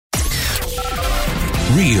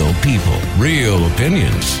Real people, real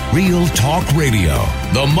opinions, real talk radio.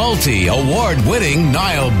 The multi-award-winning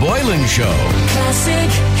Niall Boylan Show.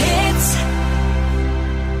 Classic hits.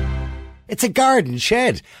 It's a garden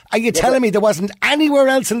shed. Are you telling me there wasn't anywhere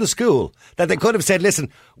else in the school that they could have said, listen,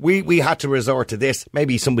 we had to resort to this,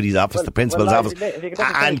 maybe somebody's office, the principal's office,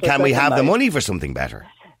 and can we have the money for something better?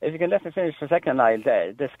 If you can let me finish for a second, Niall,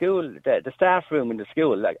 the school, the staff room in the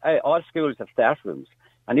school, like all schools have staff rooms,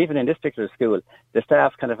 and even in this particular school, the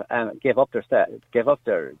staff kind of gave up their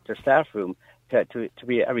staff room to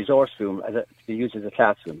be a resource room to be used as a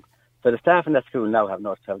classroom. So the staff in that school now have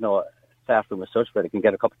no staff room as such where they can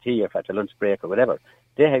get a cup of tea or at their lunch break or whatever.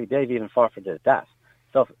 They've even forfeited that.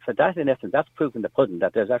 So for that, in essence, that's proof in the pudding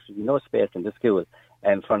that there's actually no space in the school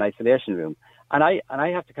for an isolation room. And I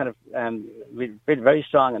have to kind of be very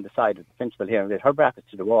strong on the side of the principal here and get her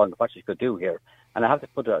brackets to the wall and what she could do here. And I have to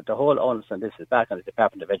put the whole onus on this is back on the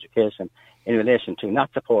Department of Education in relation to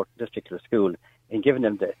not support this particular school in giving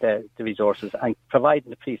them the resources and providing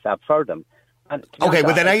the prefab for them. Okay,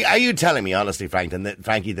 well then are you telling me honestly, Frankie,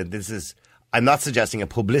 that this is... I'm not suggesting a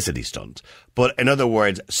publicity stunt, but in other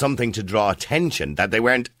words, something to draw attention, that they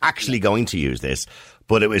weren't actually going to use this,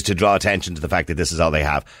 but it was to draw attention to the fact that this is all they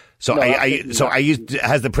have. So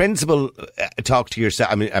has the principal talked to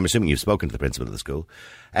yourself? I'm assuming you've spoken to the principal of the school.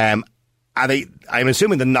 I'm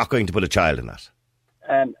assuming they're not going to put a child in that.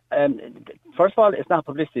 First of all, it's not a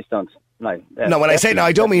publicity stunt. No, when I say no,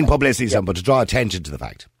 I don't mean publicity stunt, but to draw attention to the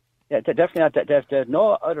fact. Yeah, definitely not. There's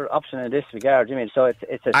no other option in this regard. You mean so?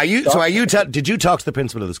 Did you talk to the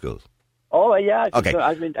principal of the school? Oh yeah. Okay.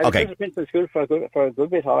 I was in the principal school for a good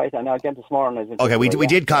bit. All right, and now again this morning. Okay, we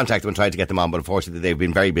did contact them and tried to get them on, but unfortunately they've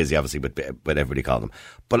been very busy, obviously, but everybody called them.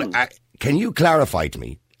 But can you clarify to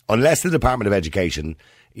me, unless the Department of Education,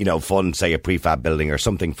 fund say a prefab building or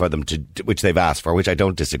something for them which they've asked for, which I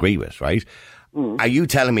don't disagree with, right? Are you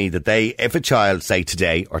telling me that if a child, say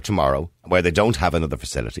today or tomorrow, where they don't have another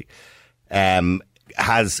facility,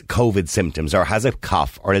 has COVID symptoms or has a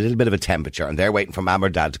cough or a little bit of a temperature and they're waiting for mum or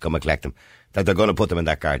dad to come and collect them, that they're going to put them in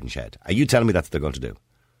that garden shed? Are you telling me that's what they're going to do?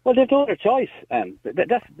 Well, they've no other choice.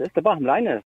 That's the bottom line of it.